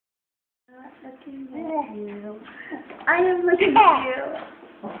looking at you. I am looking at you.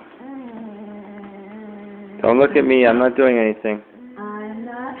 Don't look at me. I'm not doing anything. I'm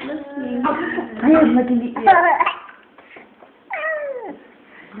not looking. I am looking at you.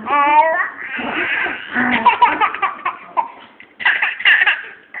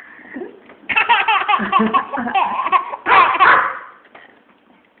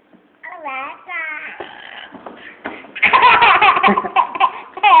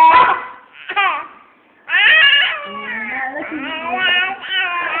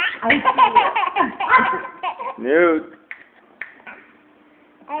 Newt.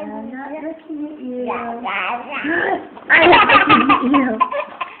 I'm not looking at you. I am looking at you.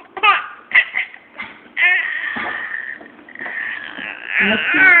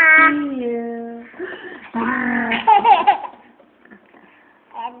 Looking at you.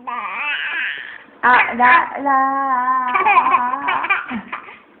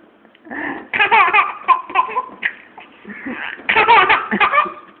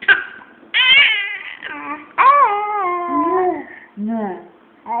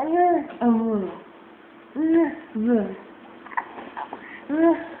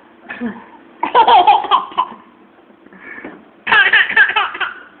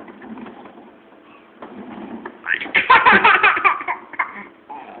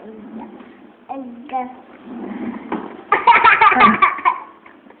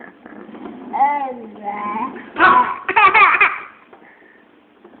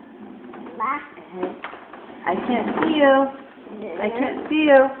 I can't see you. I can't see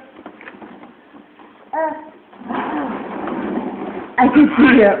you. I can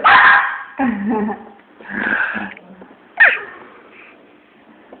see you.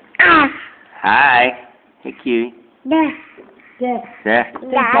 Hi. Hey, cutie. Dad. Yeah.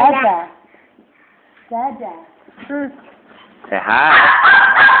 Dada. Dada. Say hi.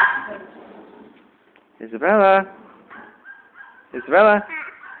 Isabella. Isabella.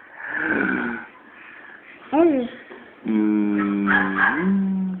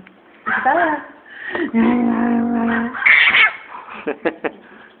 Isabella.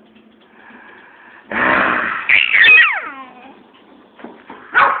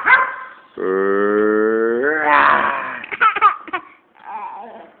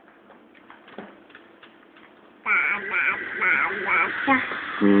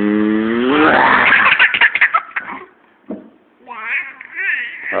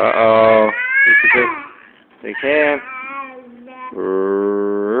 Uh-oh. They can.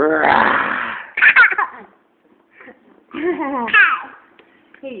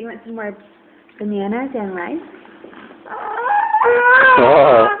 Hey, you want some more bananas and rice?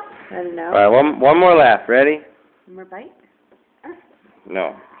 Oh. I don't know. All right, one more laugh. Ready? One more bite?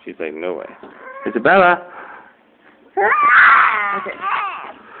 No. She's like, no way. Isabella. Okay.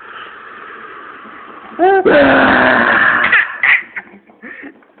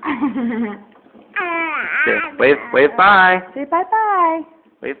 Wave bye. Say bye-bye.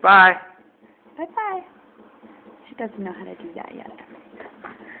 Wave bye. Bye-bye. She doesn't know how to do that yet.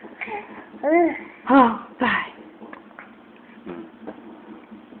 Oh, bye.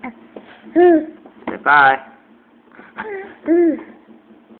 Say bye.